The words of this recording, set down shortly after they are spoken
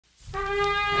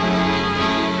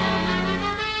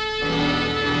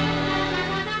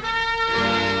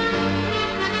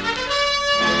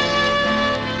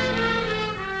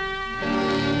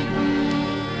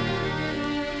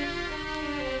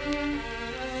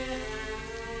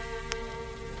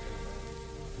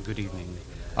Good evening.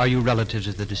 Are you relatives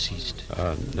of the deceased?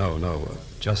 No.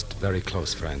 Just very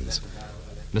close friends.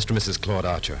 Mr. and Mrs. Claude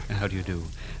Archer. How do you do?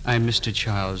 I'm Mr.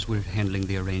 Charles. We're handling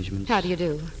the arrangements. How do you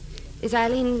do? Is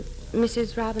Eileen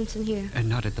Mrs. Robinson here?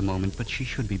 Not at the moment, but she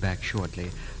should be back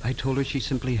shortly. I told her she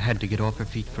simply had to get off her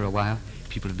feet for a while.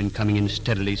 People have been coming in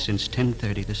steadily since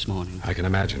 10:30 this morning. I can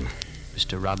imagine.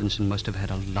 Mr. Robinson must have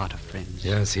had a lot of friends.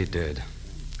 Yes, he did.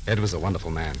 Ed was a wonderful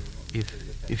man.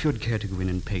 If you'd care to go in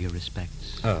and pay your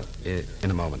respects. In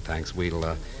a moment, thanks.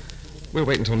 We'll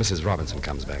wait until Mrs. Robinson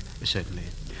comes back. Certainly.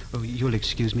 Oh, you'll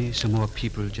excuse me. Some more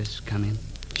people just come in.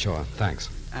 Sure, thanks.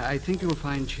 I think you'll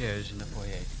find chairs in the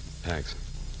foyer. Thanks.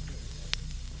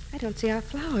 I don't see our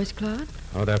flowers, Claude.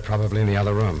 Oh, they're probably in the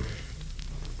other room.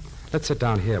 Let's sit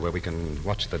down here where we can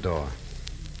watch the door.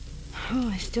 Oh,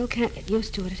 I still can't get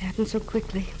used to it. It happened so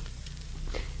quickly.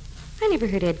 I never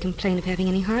heard Ed complain of having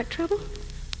any heart trouble.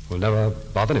 Well, never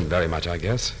bothered him very much, I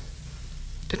guess.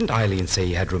 Didn't Eileen say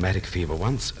he had rheumatic fever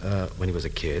once, when he was a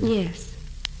kid? Yes.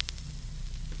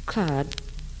 Claude,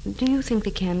 do you think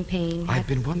the campaign I've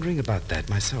been wondering about that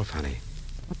myself, honey.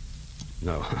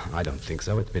 No, I don't think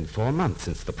so. It's been 4 months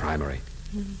since the primary.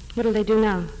 What'll they do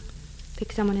now?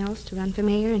 Pick someone else to run for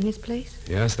mayor in his place?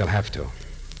 Yes, they'll have to.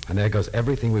 And there goes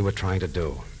everything we were trying to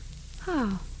do.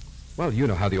 How? Well, you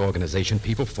know how the organization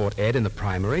people fought Ed in the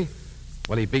primary.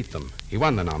 Well, he beat them. He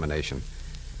won the nomination.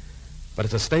 But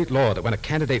it's a state law that when a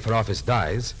candidate for office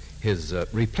dies, his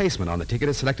replacement on the ticket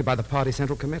is selected by the party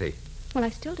central committee. Well, I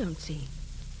still don't see.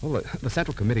 Well, the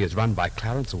central committee is run by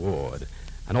Clarence Ward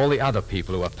and all the other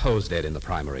people who opposed Ed in the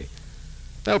primary.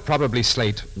 They'll probably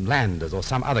slate Landers or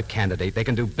some other candidate they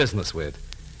can do business with.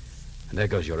 And there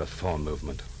goes your reform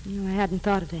movement. No, I hadn't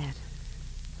thought of that.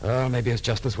 Well, maybe it's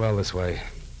just as well this way.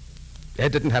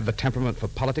 Ed didn't have the temperament for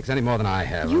politics any more than I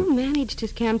have. You managed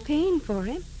his campaign for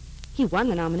him. He won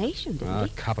the nomination, didn't he?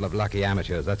 A couple of lucky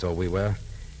amateurs, that's all we were.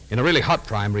 In a really hot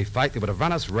primary fight, they would have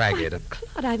run us ragged. Why,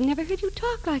 Claude, I've never heard you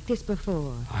talk like this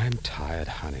before. I'm tired,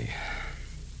 honey.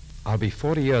 I'll be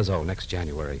 40 years old next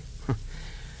January.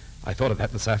 I thought of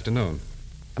that this afternoon.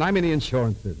 And I'm in the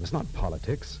insurance business, not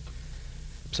politics.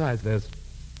 Besides, there's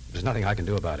nothing I can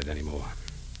do about it anymore.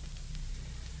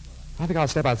 I think I'll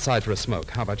step outside for a smoke.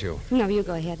 How about you? No, you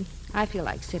go ahead. I feel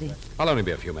like sitting. I'll only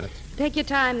be a few minutes. Take your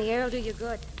time. The air will do you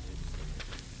good.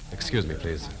 Excuse me,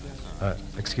 please.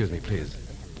 Excuse me, please.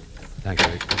 Thanks,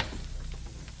 Rick.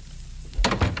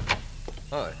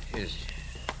 Oh, is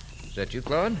that you,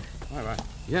 Claude? All right.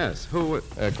 Yes, who...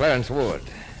 Clarence Ward.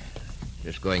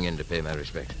 Just going in to pay my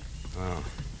respects. Oh.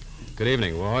 Good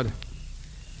evening, Ward.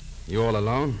 You all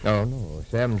alone? Oh, no.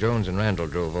 Sam Jones and Randall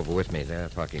drove over with me. They're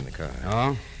parking the car.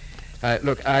 Oh?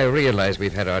 Look, I realize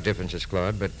we've had our differences,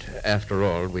 Claude, but after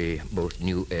all, we both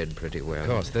knew Ed pretty well. Of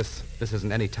course, this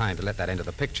isn't any time to let that into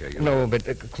the picture, you know. No, but,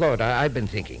 Claude, I've been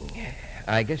thinking.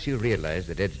 I guess you realize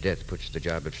that Ed's death puts the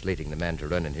job of slating the man to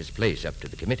run in his place up to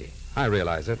the committee. I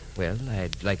realize it. Well,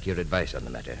 I'd like your advice on the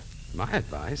matter. My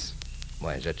advice?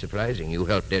 Why is that surprising? You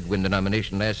helped Ed win the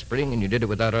nomination last spring, and you did it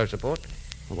without our support.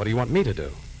 Well, what do you want me to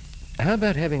do? How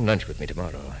about having lunch with me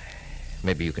tomorrow?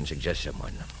 Maybe you can suggest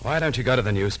someone. Why don't you go to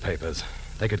the newspapers?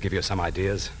 They could give you some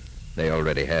ideas. They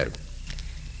already have.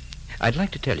 I'd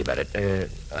like to tell you about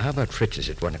it. How about Fritz's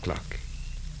at 1 o'clock?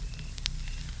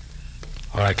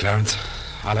 All right, Clarence.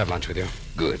 I'll have lunch with you.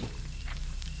 Good.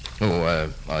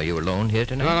 Oh, are you alone here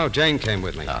tonight? No, Jane came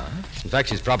with me. Ah? In fact,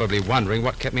 she's probably wondering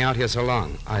what kept me out here so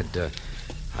long. I'd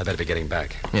better be getting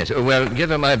back. Yes, well, give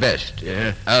her my best.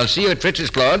 I'll see you at Fritz's,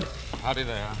 Claude. I'll be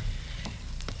there.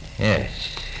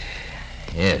 Yes.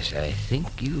 Yes, I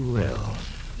think you will.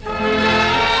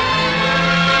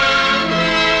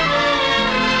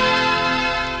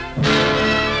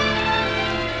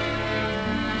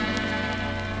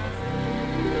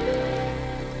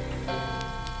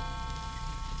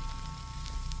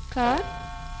 Claude?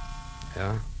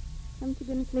 Yeah? Haven't you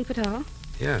been asleep at all?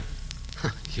 Yeah.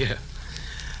 Yeah.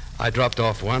 I dropped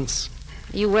off once.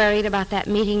 Are you worried about that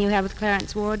meeting you have with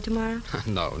Clarence Ward tomorrow?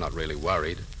 No, not really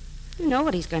worried. You know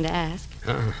what he's going to ask.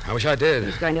 I wish I did.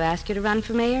 He's going to ask you to run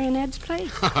for mayor in Ed's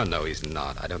place. Oh, no, he's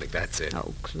not. I don't think that's it.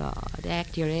 Oh, Claude,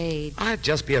 act your age. I'd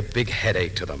just be a big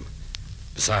headache to them.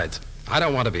 Besides, I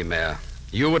don't want to be mayor.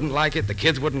 You wouldn't like it, the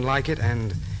kids wouldn't like it,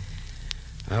 and...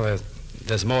 Well,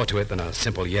 there's more to it than a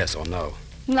simple yes or no.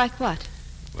 Like what?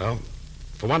 Well,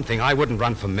 for one thing, I wouldn't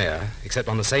run for mayor, except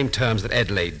on the same terms that Ed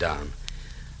laid down.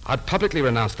 I'd publicly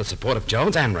renounce the support of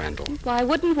Jones and Randall. Why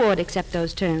wouldn't Ward accept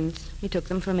those terms? He took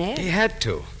them from Ed. He had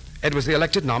to. Ed was the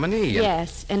elected nominee.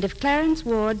 Yes, and if Clarence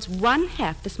Ward's one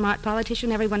half the smart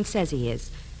politician everyone says he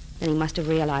is, then he must have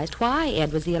realized why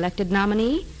Ed was the elected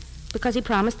nominee. Because he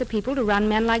promised the people to run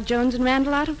men like Jones and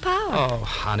Randall out of power. Oh,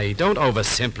 honey, don't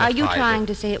oversimplify Are you it. trying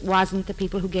to say it wasn't the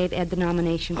people who gave Ed the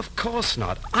nomination? Of course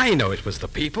not. I know it was the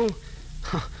people.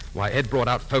 Why, Ed brought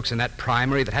out folks in that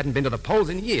primary that hadn't been to the polls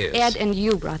in years. Ed and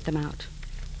you brought them out.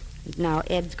 And now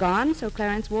Ed's gone, so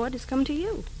Clarence Ward has come to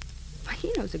you.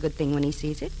 He knows a good thing when he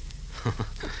sees it.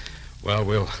 Well,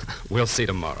 we'll see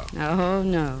tomorrow. Oh,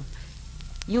 no.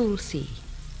 You'll see.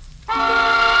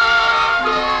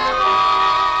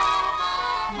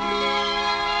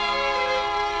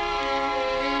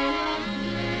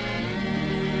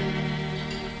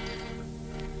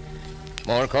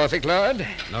 More coffee, Claude?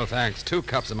 No, thanks. 2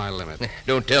 cups are my limit.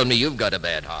 Don't tell me you've got a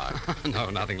bad heart. No,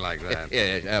 nothing like that.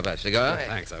 Yeah, how about a cigar? No,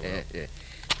 thanks, I will. Yeah.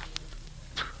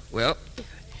 Well,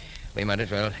 we might as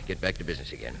well get back to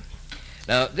business again.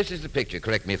 Now, this is the picture.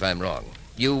 Correct me if I'm wrong.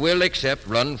 You will accept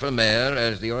run for mayor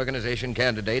as the organization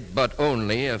candidate, but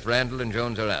only if Randall and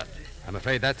Jones are out. I'm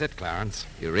afraid that's it, Clarence.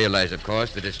 You realize, of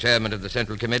course, that as chairman of the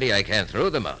Central Committee, I can't throw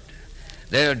them out.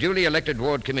 They're duly elected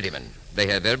ward committeemen. They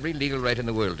have every legal right in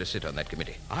the world to sit on that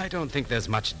committee. I don't think there's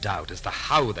much doubt as to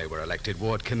how they were elected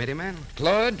ward committeemen.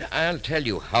 Claude, I'll tell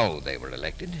you how they were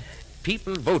elected.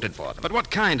 People voted for them. But what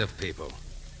kind of people?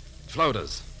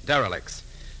 Floaters, derelicts,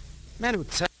 men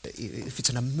who'd say... If it's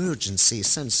an emergency,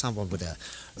 send someone with a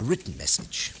written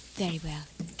message. Very well.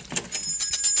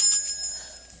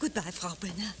 Goodbye, Frau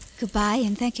Brenner. Goodbye,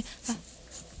 and thank you.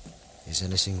 Is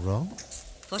anything wrong?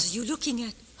 What are you looking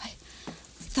at? I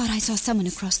thought I saw someone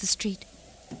across the street.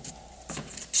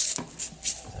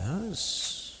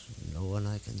 There's no one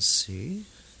I can see.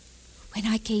 When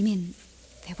I came in,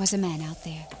 there was a man out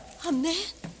there. A man?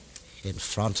 In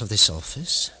front of this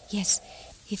office? Yes,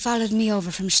 he followed me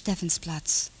over from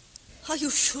Stephansplatz. Are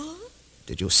you sure?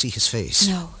 Did you see his face?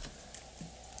 No.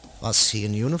 Was he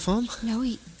in uniform? No,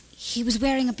 he was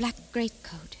wearing a black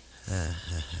greatcoat.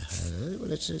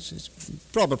 Well, it's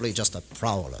probably just a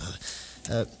prowler.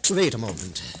 Wait a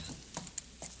moment.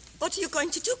 What are you going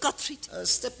to do, Gottfried?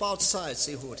 Step outside,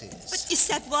 see who it is. But is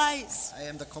that wise? I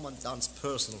am the commandant's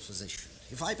personal physician.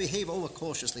 If I behave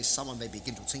overcautiously, someone may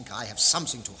begin to think I have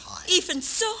something to hide. Even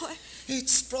so,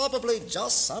 It's probably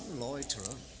just some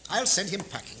loiterer. I'll send him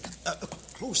packing.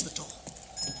 Close the door.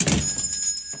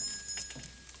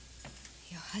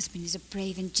 Your husband is a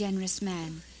brave and generous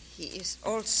man. he is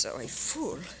also a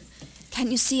fool. Can't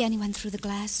you see anyone through the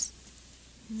glass?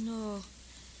 No.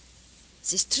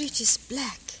 The street is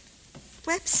black.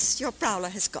 Perhaps your prowler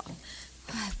has gone.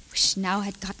 Oh, I wish now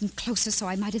I'd gotten closer so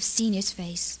I might have seen his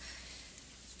face.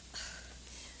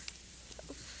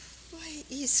 Why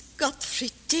is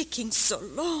Gottfried taking so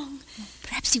long?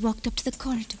 Perhaps he walked up to the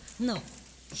corner to... No.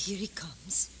 Here he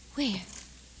comes. Where?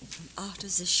 From out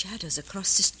of the shadows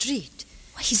across the street.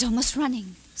 Why, he's almost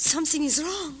running. Something is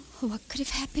wrong. Oh, what could have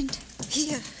happened?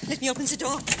 Here, let me open the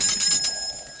door.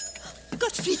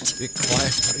 Gottfried! Be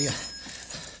quiet, Maria.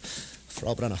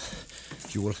 Frau Brenner,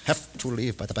 you will have to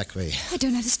leave by the back way. I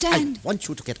don't understand. I want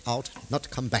you to get out, not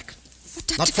come back. But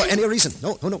Dr. Not for any reason.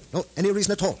 No, any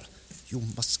reason at all. You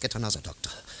must get another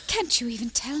doctor. Can't you even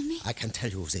tell me? I can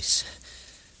tell you this.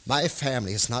 My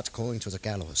family is not going to the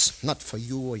gallows. Not for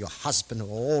you or your husband or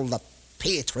all the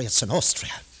patriots in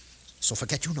Austria. So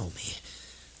forget you know me.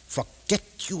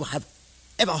 Forget you have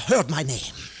ever heard my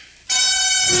name.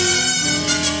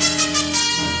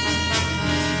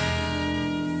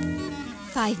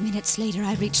 5 minutes later,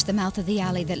 I reached the mouth of the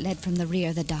alley that led from the rear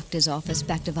of the doctor's office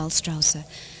back to Waldstrasse.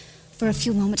 For a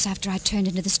few moments after I turned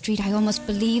into the street, I almost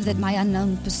believed that my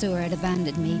unknown pursuer had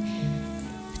abandoned me.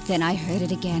 But then I heard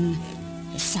it again,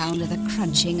 the sound of the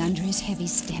crunching under his heavy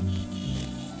step.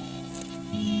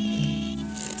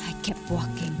 I kept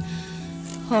walking.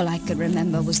 All I could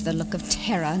remember was the look of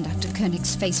terror on Dr.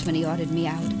 Koenig's face when he ordered me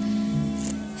out.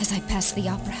 As I passed the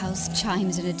opera house,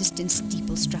 chimes in a distant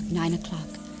steeple struck 9 o'clock.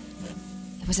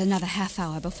 It was another half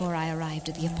hour before I arrived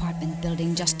at the apartment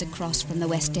building just across from the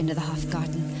west end of the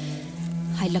Hofgarten.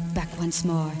 I looked back once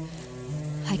more.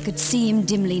 I could see him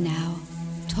dimly now,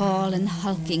 tall and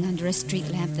hulking under a street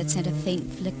lamp that sent a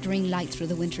faint flickering light through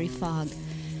the wintry fog.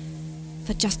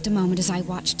 For just a moment as I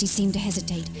watched, he seemed to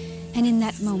hesitate, and in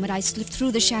that moment I slipped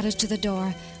through the shadows to the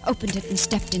door, opened it, and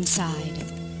stepped inside.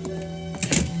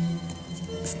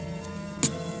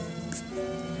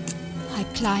 I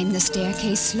climbed the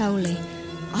staircase slowly,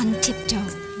 on tiptoe,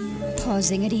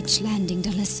 pausing at each landing to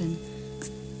listen.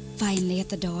 Finally, at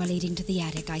the door leading to the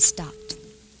attic, I stopped.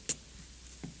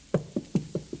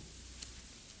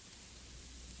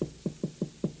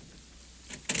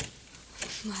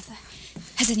 Mother.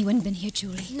 Has anyone been here,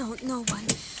 Julie? No one.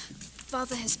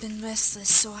 Father has been restless,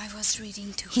 so I was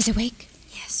reading to him. He's awake?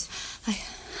 Yes.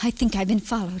 I think I've been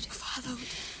followed. Followed?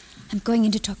 I'm going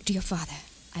in to talk to your father.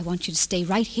 I want you to stay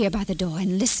right here by the door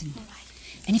and listen. All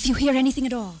right. And if you hear anything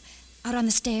at all, out on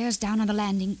the stairs, down on the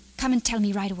landing, come and tell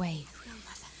me right away. I will,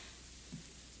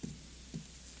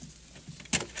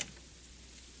 Mother.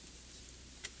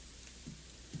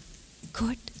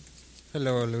 Kurt?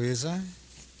 Hello, Louisa.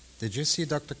 Did you see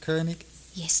Dr. Koenig?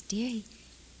 Yes, dear. He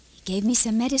gave me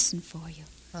some medicine for you.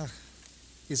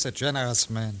 He's a generous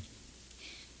man.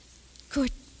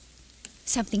 Kurt,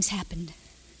 something's happened.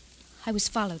 I was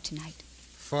followed tonight.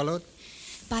 Followed?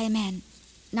 By a man,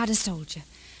 not a soldier.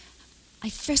 I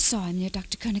first saw him near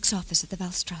Dr. Koenig's office at the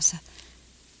Waldstrasse.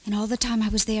 And all the time I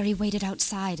was there, he waited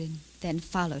outside and then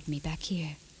followed me back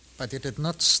here. But he did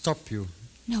not stop you.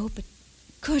 No, but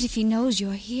Kurt, if he knows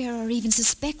you're here or even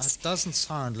suspects... That doesn't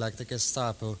sound like the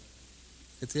Gestapo.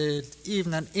 If they had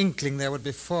even an inkling, there would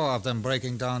be 4 of them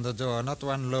breaking down the door, not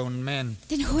one lone man.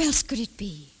 Then who else could it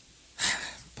be?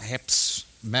 Perhaps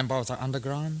member of the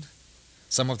underground?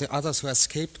 Some of the others who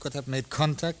escaped could have made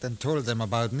contact and told them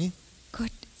about me.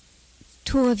 Kurt,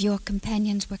 2 of your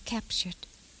companions were captured.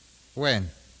 When?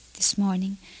 This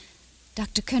morning.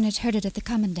 Dr. Koenig heard it at the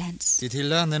commandant's. Did he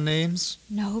learn the names?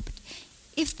 No, but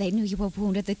if they knew you were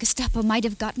wounded, the Gestapo might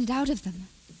have gotten it out of them.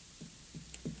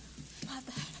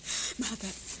 Mother.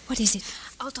 What is it?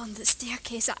 Out on the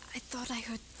staircase, I thought I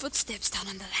heard footsteps down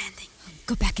on the landing.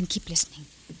 Go back and keep listening.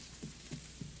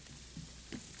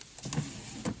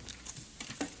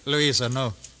 Louisa,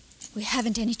 no. We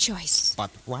haven't any choice.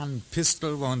 But one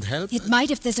pistol won't help? It might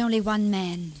if there's only one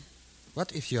man.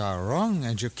 What if you are wrong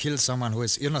and you kill someone who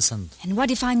is innocent? And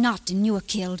what if I'm not and you are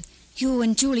killed? You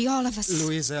and Julie, all of us.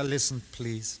 Louisa, listen,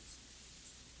 please.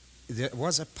 There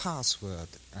was a password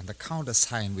and a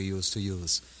countersign we used to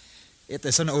use. It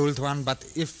is an old one, but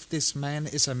if this man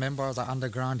is a member of the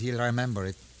underground, he'll remember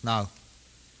it. Now,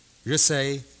 you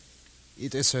say,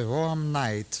 it is a warm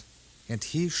night, and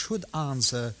he should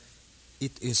answer,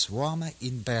 it is warmer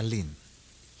in Berlin.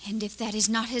 And if that is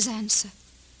not his answer?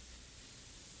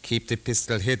 Keep the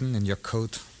pistol hidden in your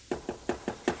coat.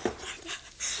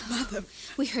 Mother.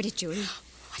 We heard it, Julie.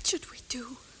 What should we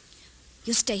do?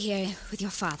 You stay here with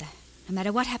your father. No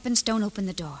matter what happens, don't open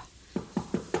the door.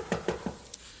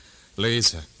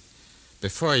 Louisa,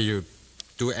 before you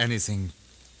do anything,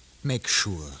 make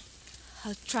sure.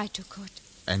 I'll try to, Kurt.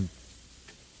 And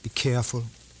be careful.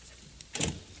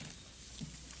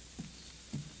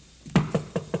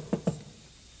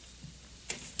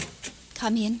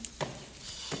 Come in.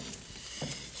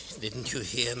 Didn't you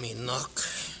hear me knock?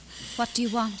 What do you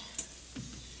want?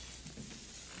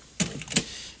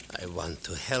 I want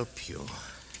to help you.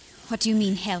 What do you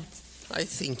mean, help? I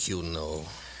think you know.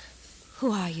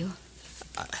 Who are you?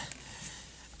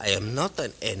 I am not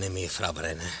an enemy, Frau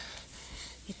Brenner.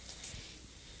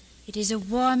 It is a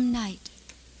warm night.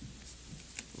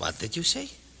 What did you say?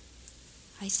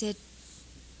 I said,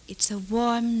 it's a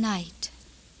warm night.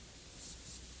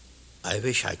 I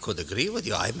wish I could agree with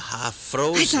you. I'm half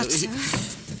frozen. I thought so.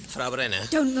 Frau Brenner.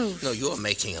 Don't move. No, you're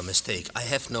making a mistake. I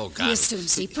have no gun. We'll soon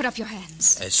see. Put up your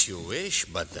hands. As you wish,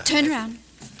 but... Turn around.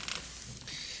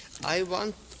 I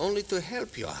want only to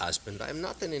help your husband. I'm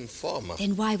not an informer.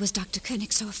 Then why was Dr.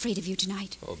 Koenig so afraid of you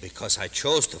tonight? Oh, because I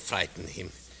chose to frighten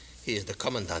him. He is the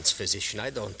commandant's physician.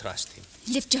 I don't trust him.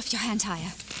 Lift up your hands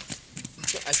higher.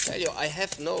 I tell you, I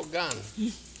have no gun.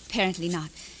 Apparently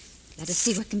not. Let us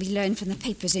see what can be learned from the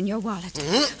papers in your wallet.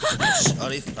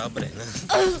 Sorry, Frau Brenner.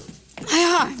 Oh,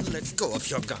 my arm. Let go of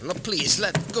your gun. No, please,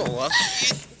 let go of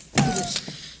it.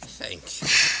 Thank you.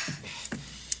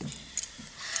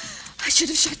 I should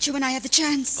have shot you when I had the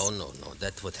chance. Oh, no.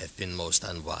 That would have been most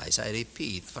unwise. I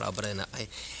repeat, Frau Brenner,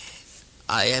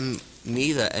 I am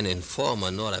neither an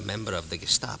informer nor a member of the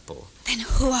Gestapo. Then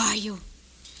who are you?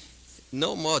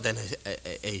 No more than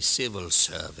a civil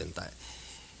servant.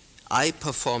 I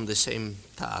perform the same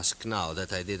task now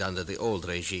that I did under the old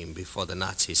regime before the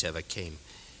Nazis ever came.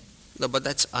 No, but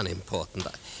that's unimportant.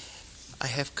 I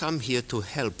have come here to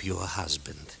help your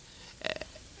husband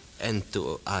and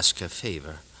to ask a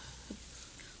favor.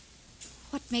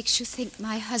 What makes you think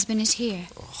my husband is here?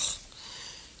 Oh,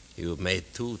 you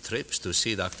made 2 trips to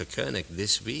see Dr. Koenig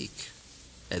this week.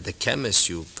 At the chemist,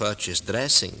 you purchased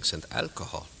dressings and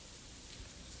alcohol.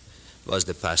 Was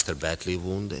the pastor badly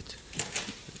wounded?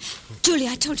 Julie,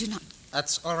 I told you not.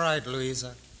 That's all right,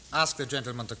 Louisa. Ask the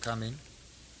gentleman to come in.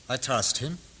 I trust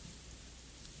him.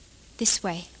 This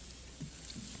way.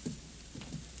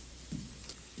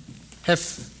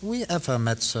 Have we ever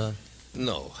met, sir?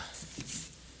 No.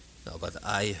 No, but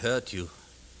I heard you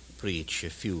preach a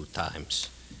few times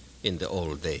in the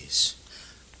old days.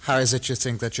 How is it you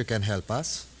think that you can help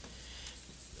us?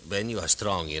 When you are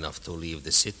strong enough to leave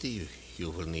the city, you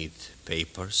will need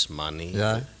papers, money.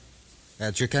 Yeah?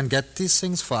 And you can get these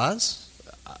things for us?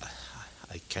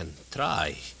 I can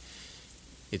try.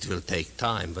 It will take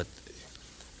time, but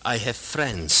I have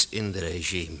friends in the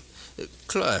regime.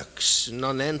 Clerks,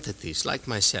 non-entities like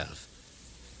myself.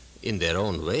 In their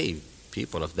own way,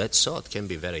 people of that sort can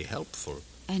be very helpful.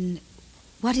 And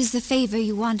what is the favor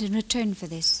you want in return for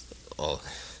this? Oh,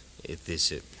 it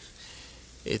is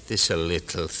a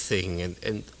little thing,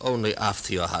 and only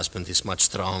after your husband is much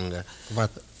stronger.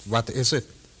 What is it?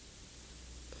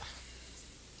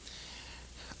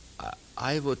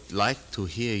 I would like to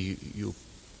hear you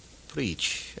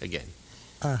preach again.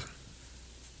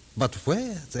 But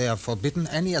where? They are forbidden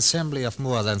any assembly of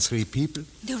more than 3 people.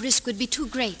 The risk would be too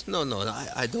great. No,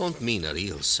 I don't mean a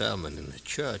real sermon in the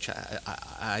church.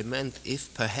 I meant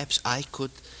if perhaps I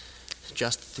could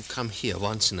just to come here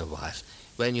once in a while,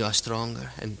 when you are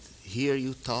stronger, and hear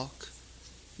you talk.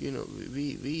 You know,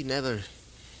 we never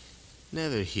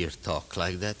hear talk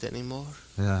like that anymore.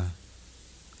 Yeah,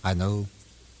 I know.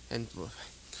 And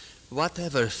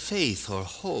whatever faith or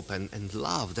hope and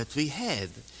love that we had,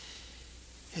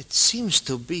 it seems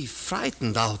to be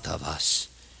frightened out of us.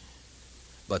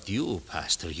 But you,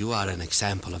 Pastor, you are an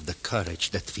example of the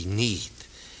courage that we need.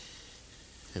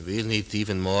 And we'll need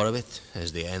even more of it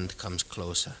as the end comes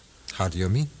closer. How do you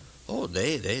mean? Oh,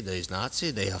 these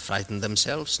Nazis, they are frightened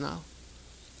themselves now.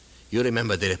 You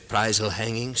remember the Reprisal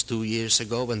hangings 2 years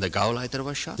ago when the Gauleiter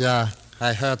was shot? Yeah,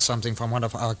 I heard something from one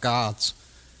of our guards.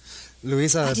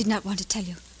 Louisa... I did not want to tell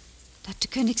you. Dr.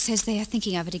 Koenig says they are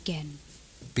thinking of it again.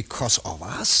 Because of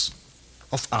us?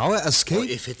 Of our escape? Oh,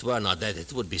 if it were not that,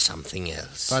 it would be something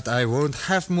else. But I won't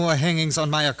have more hangings on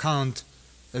my account.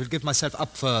 I will give myself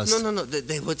up first. No.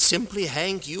 They would simply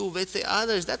hang you with the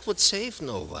others. That would save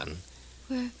no one.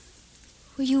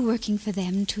 Were you working for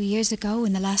them 2 years ago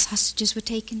when the last hostages were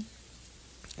taken?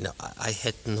 No, I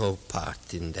had no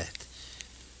part in that.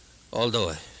 Although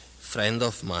a friend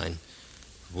of mine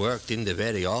worked in the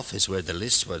very office where the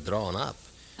lists were drawn up.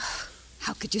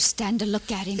 How could you stand to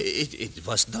look at him? It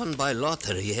was done by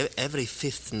lottery, every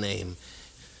 5th name.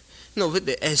 No, with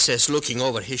the SS looking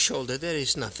over his shoulder, there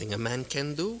is nothing a man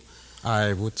can do.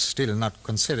 I would still not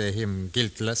consider him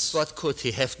guiltless. What could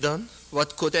he have done?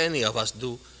 What could any of us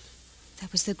do?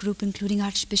 That was the group including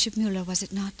Archbishop Mueller, was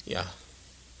it not? Yeah.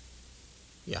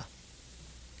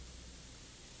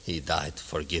 He died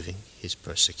forgiving his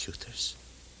persecutors.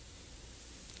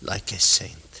 Like a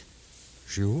saint.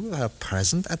 You were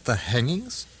present at the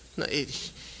hangings? No,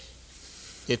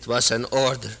 it was an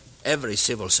order. Every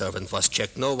civil servant was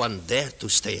checked. No one dared to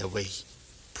stay away.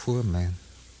 Poor man.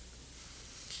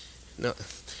 No,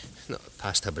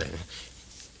 Pastor Brenner,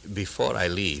 before I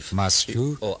leave... Must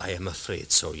you? Oh, I am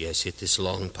afraid so, yes. It is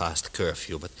long past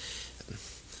curfew, but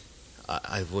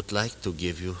I would like to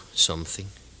give you something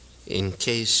in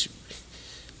case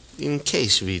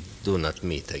we do not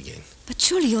meet again. But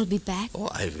surely you'll be back. Oh,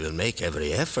 I will make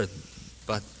every effort,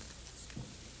 but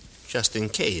just in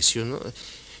case, you know.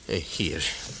 Here,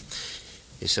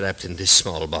 it's wrapped in this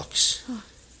small box. Oh,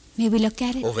 may we look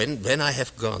at it? Oh, when I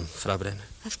have gone, Frau Brenner.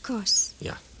 Of course.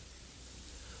 Yeah.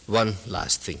 One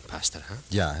last thing, Pastor, huh?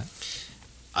 Yeah.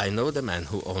 I know the man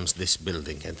who owns this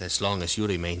building, and as long as you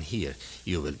remain here,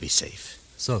 you will be safe.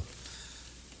 So,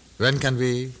 when can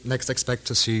we next expect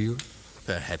to see you?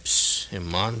 Perhaps a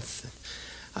month.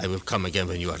 I will come again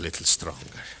when you are a little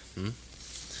stronger.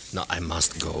 Now, I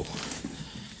must go.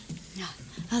 No,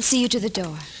 I'll see you to the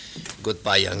door.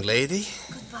 Goodbye, young lady.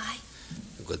 Goodbye.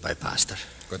 Goodbye, Pastor.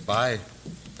 Goodbye,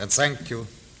 and thank you.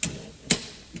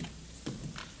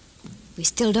 We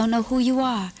still don't know who you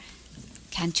are.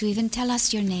 Can't you even tell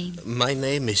us your name? My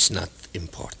name is not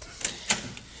important.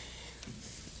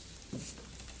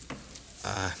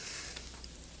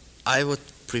 I would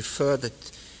prefer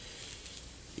that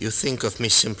you think of me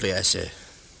simply as an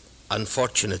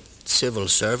unfortunate civil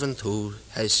servant who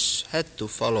has had to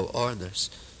follow orders.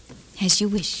 As you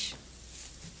wish.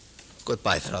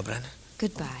 Goodbye, Frau Brenner.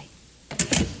 Goodbye.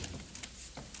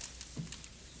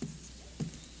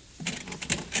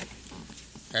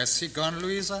 Has he gone,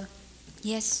 Louisa?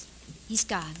 Yes, he's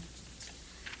gone.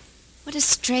 What a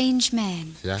strange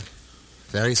man. Yeah,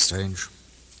 very strange.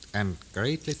 And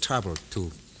greatly troubled,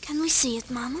 too. Can we see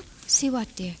it, Mama? See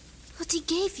what, dear? What he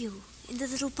gave you in the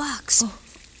little box. Oh,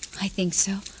 I think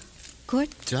so. Good?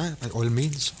 Yeah, by all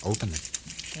means, open it.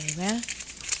 Very well.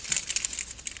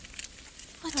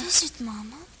 What is it,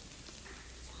 Mama?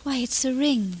 Why, it's a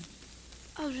ring.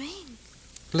 A ring?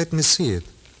 Let me see it.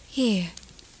 Here.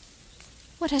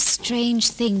 What a strange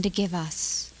thing to give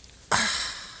us.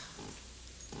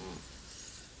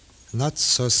 Not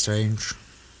so strange.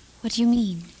 What do you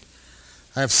mean?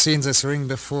 I've seen this ring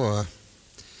before.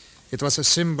 It was a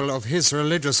symbol of his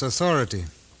religious authority.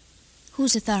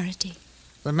 Whose authority?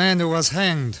 The man who was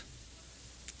hanged.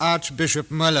 Archbishop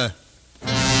Müller.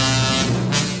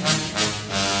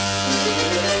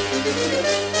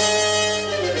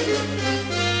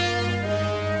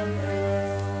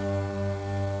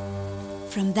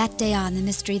 From that day on, the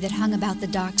mystery that hung about the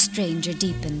dark stranger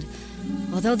deepened,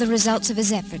 although the results of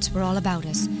his efforts were all about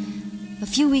us. A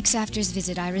few weeks after his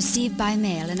visit, I received by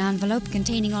mail an envelope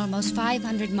containing almost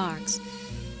 500 marks.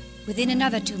 Within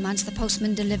another 2 months, the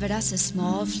postman delivered us a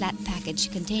small, flat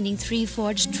package containing 3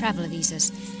 forged travel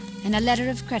visas and a letter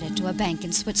of credit to a bank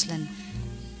in Switzerland.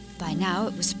 By now,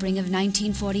 it was spring of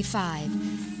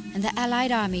 1945, and the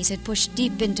Allied armies had pushed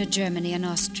deep into Germany and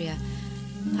Austria.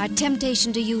 Our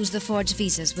temptation to use the forged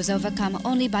visas was overcome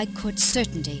only by Kurt's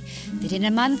certainty that in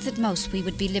a month at most we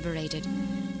would be liberated.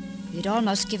 We had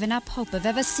almost given up hope of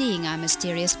ever seeing our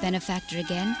mysterious benefactor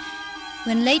again,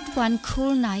 when late one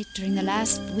cool night during the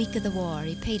last week of the war,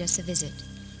 he paid us a visit.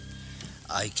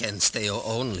 I can stay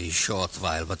only a short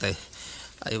while, but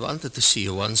I wanted to see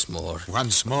you once more.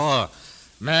 Once more?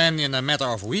 Man, in a matter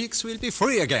of weeks, we'll be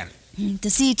free again. To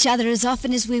see each other as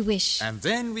often as we wish. And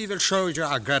then we will show you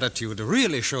our gratitude,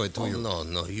 really show it to you.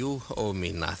 No, you owe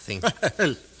me nothing.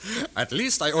 Well, at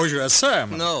least I owe you a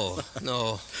sermon. No.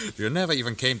 You never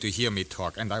even came to hear me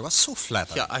talk, and I was so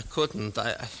flattered. Yeah, I couldn't.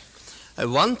 I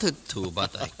wanted to,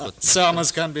 but I couldn't.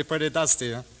 Sermons can be pretty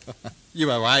dusty, huh? You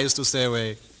were wise to stay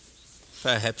away.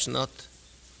 Perhaps not.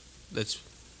 That's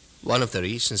one of the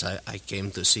reasons I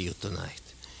came to see you tonight.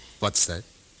 What's that?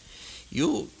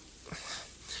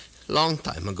 Long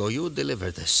time ago, you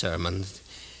delivered a sermon.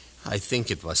 I think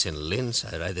it was in Linz.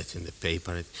 I read it in the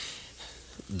paper.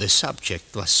 The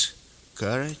subject was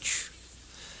courage.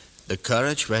 The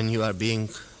courage when you are being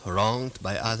wronged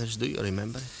by others. Do you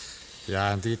remember it?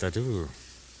 Yeah, indeed I do.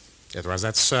 It was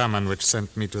that sermon which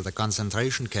sent me to the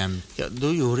concentration camp. Yeah,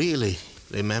 do you really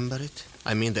remember it?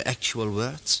 I mean the actual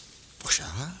words? Oh, sure.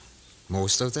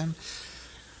 Most of them.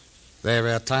 There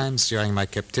were times during my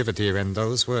captivity when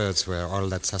those words were all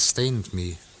that sustained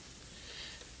me.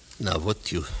 Now,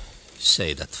 would you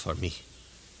say that for me?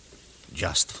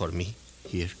 Just for me,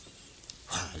 here?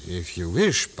 Well, if you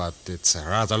wish, but it's a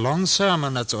rather long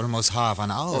sermon. That's almost half an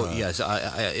hour. Oh, yes,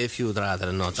 if you'd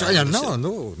rather not...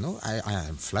 No, I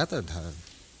am flattered.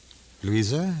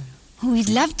 Louisa? We'd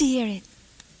love to hear it.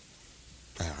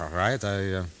 All right,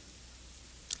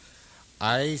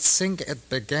 I think it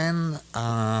began...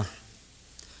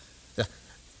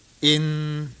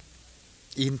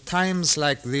 In times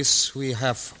like this, we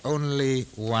have only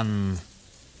one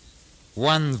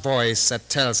voice that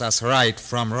tells us right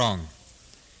from wrong.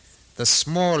 The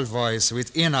small voice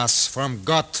within us from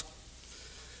God.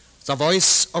 The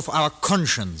voice of our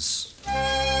conscience.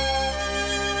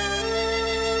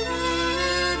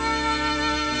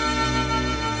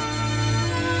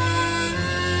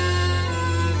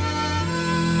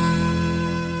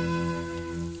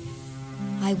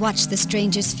 I watched the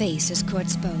stranger's face as Kurt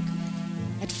spoke.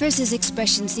 At first his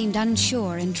expression seemed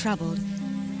unsure and troubled,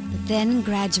 but then,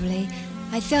 gradually,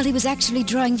 I felt he was actually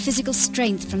drawing physical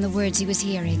strength from the words he was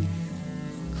hearing.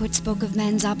 Kurt spoke of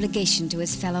man's obligation to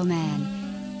his fellow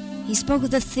man. He spoke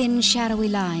of the thin, shadowy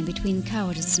line between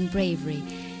cowardice and bravery,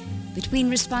 between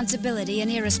responsibility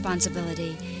and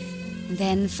irresponsibility, and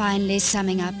then, finally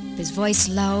summing up, his voice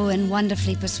low and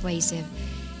wonderfully persuasive,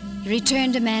 he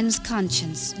returned to man's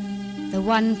conscience, the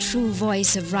one true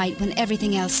voice of right when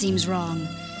everything else seems wrong.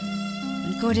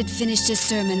 When Kurt had finished his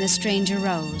sermon, the stranger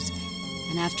rose,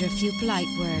 and after a few polite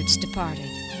words, departed.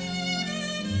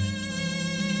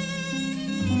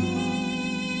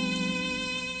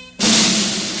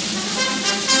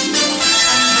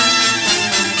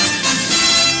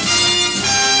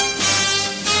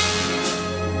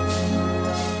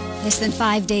 Less than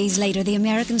 5 days later, the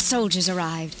American soldiers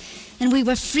arrived, and we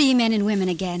were free men and women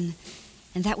again.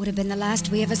 And that would have been the last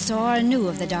we ever saw or knew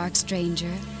of the dark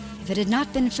stranger, if it had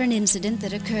not been for an incident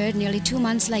that occurred nearly 2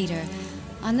 months later,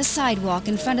 on the sidewalk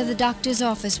in front of the doctor's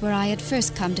office where I had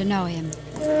first come to know him.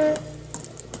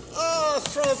 Oh,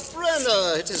 Frau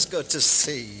Brenner, it is good to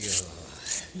see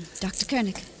you. Dr.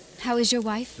 Koenig, how is your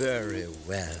wife? Very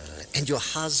well. And your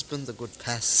husband, the good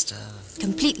pastor?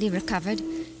 Completely recovered.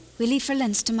 We leave for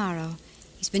Linz tomorrow.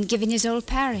 He's been giving his old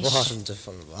parish.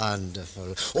 Wonderful,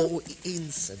 wonderful. Oh,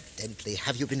 incidentally,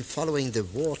 have you been following the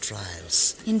war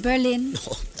trials? In Berlin?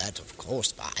 No, that of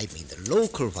course, but I mean the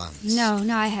local ones. No,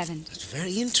 I haven't. It's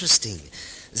very interesting.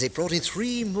 They brought in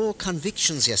 3 more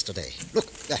convictions yesterday. Look,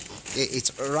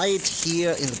 it's right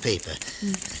here in the paper.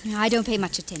 I don't pay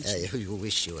much attention. You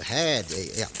wish you had.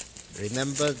 Yeah.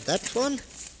 Remember that one?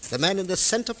 The man in the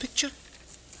center picture?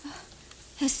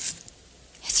 Has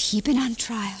he been on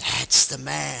trial? That's the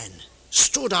man.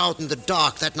 Stood out in the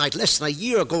dark that night less than a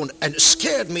year ago and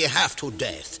scared me half to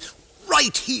death.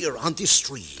 Right here on this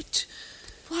street.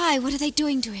 Why? What are they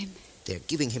doing to him? They're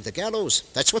giving him the gallows.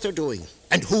 That's what they're doing.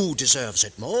 And who deserves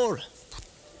it more?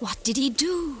 What did he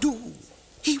do?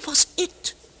 He was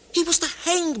it. He was the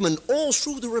hangman all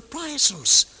through the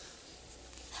reprisals.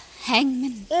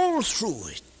 Hangman? All through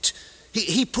it.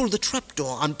 He pulled the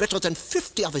trapdoor on better than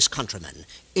 50 of his countrymen,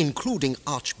 including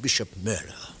Archbishop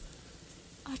Merla.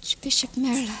 Archbishop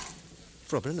Merla?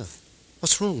 Frau Brenner,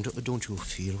 what's wrong? Don't you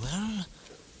feel well?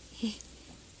 He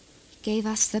gave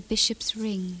us the bishop's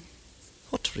ring.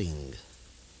 What ring?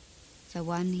 The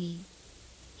one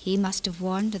he must have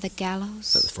worn to the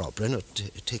gallows. Frau Brenner,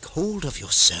 take hold of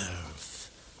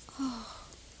yourself. Oh,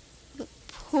 the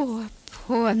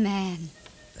poor man.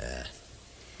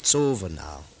 It's over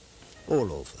now.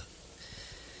 All over.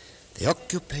 The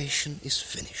occupation is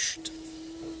finished.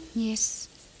 Yes,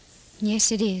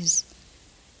 it is.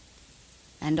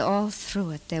 And all through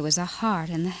it there was a heart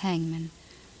in the hangman,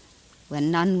 when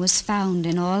none was found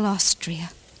in all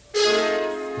Austria.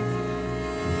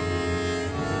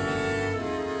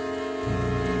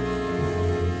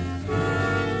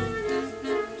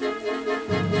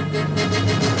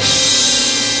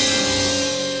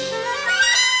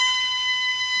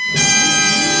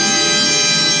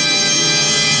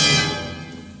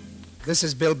 This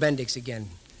is Bill Bendix again.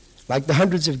 Like the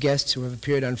hundreds of guests who have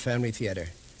appeared on Family Theater,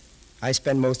 I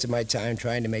spend most of my time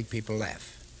trying to make people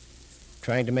laugh,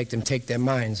 trying to make them take their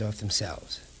minds off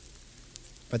themselves.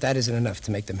 But that isn't enough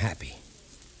to make them happy.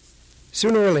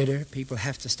 Sooner or later, people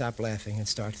have to stop laughing and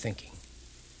start thinking.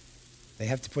 They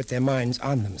have to put their minds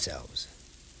on themselves.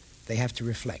 They have to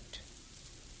reflect.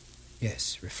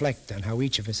 Yes, reflect on how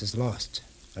each of us is lost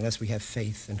unless we have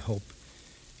faith and hope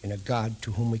in a God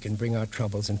to whom we can bring our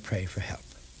troubles and pray for help.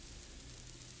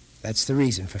 That's the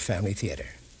reason for Family Theater.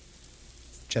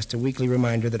 Just a weekly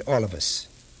reminder that all of us,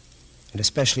 and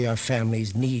especially our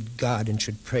families, need God and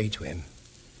should pray to Him.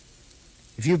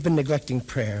 If you've been neglecting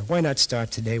prayer, why not start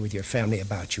today with your family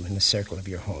about you in the circle of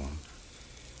your home?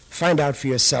 Find out for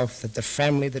yourself that the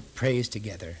family that prays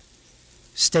together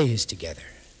stays together.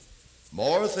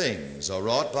 More things are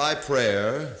wrought by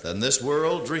prayer than this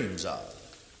world dreams of.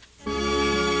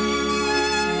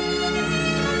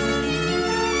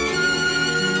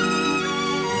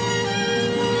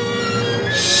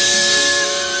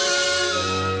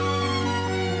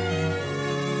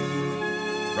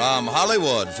 From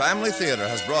Hollywood, Family Theater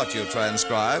has brought you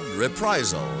transcribed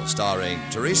Reprisal, starring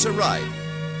Teresa Wright.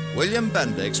 William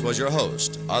Bendix was your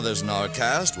host. Others in our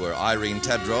cast were Irene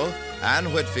Tedrow,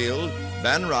 Ann Whitfield,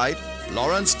 Ben Wright,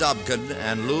 Lawrence Dobkin,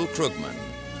 and Lou Krugman.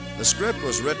 The script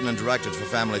was written and directed for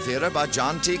Family Theater by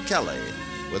John T. Kelly,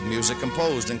 with music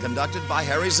composed and conducted by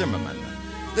Harry Zimmerman.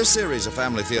 This series of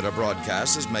Family Theater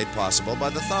broadcasts is made possible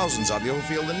by the thousands of you who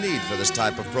feel the need for this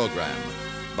type of program,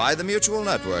 by the Mutual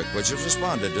Network, which has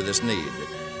responded to this need,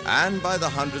 and by the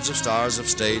hundreds of stars of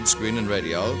stage, screen, and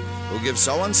radio who give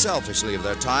so unselfishly of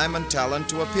their time and talent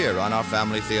to appear on our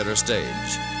Family Theater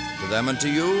stage. To them and to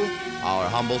you, our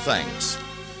humble thanks.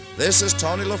 This is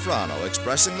Tony Lofrano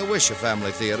expressing the wish of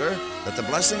Family Theater that the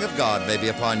blessing of God may be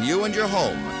upon you and your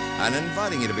home, and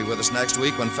inviting you to be with us next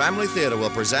week when Family Theater will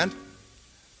present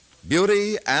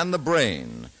Beauty and the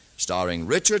Brain, starring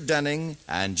Richard Denning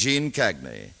and Gene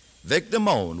Cagney. Vic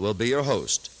Damone will be your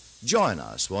host. Join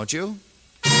us, won't you?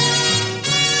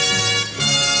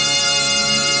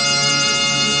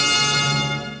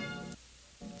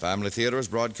 Family Theater is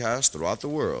broadcast throughout the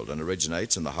world and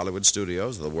originates in the Hollywood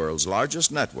studios of the world's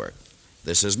largest network.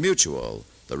 This is Mutual,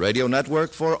 the radio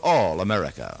network for all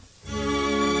America.